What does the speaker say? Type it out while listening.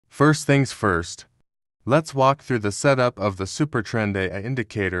First things first, let's walk through the setup of the SuperTrend AI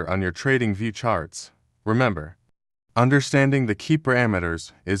indicator on your TradingView charts. Remember, understanding the key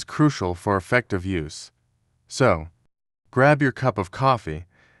parameters is crucial for effective use. So, grab your cup of coffee,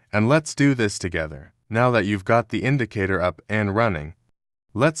 and let's do this together. Now that you've got the indicator up and running,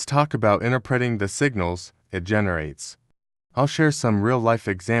 let's talk about interpreting the signals it generates. I'll share some real-life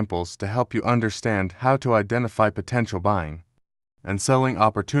examples to help you understand how to identify potential buying and selling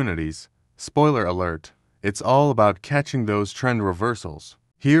opportunities. Spoiler alert, it's all about catching those trend reversals.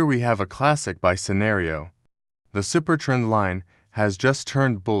 Here we have a classic buy scenario. The SuperTrend line has just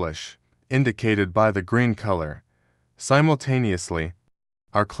turned bullish, indicated by the green color. Simultaneously,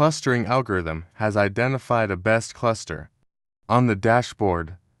 our clustering algorithm has identified a best cluster on the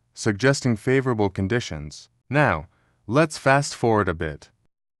dashboard, suggesting favorable conditions. Now, let's fast forward a bit.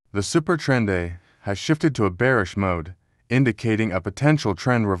 The SuperTrend A has shifted to a bearish mode, indicating a potential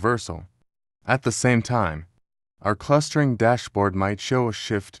trend reversal. At the same time, our clustering dashboard might show a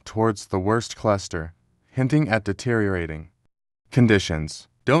shift towards the worst cluster, hinting at deteriorating conditions.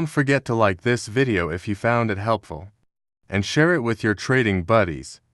 Don't forget to like this video if you found it helpful, and share it with your trading buddies.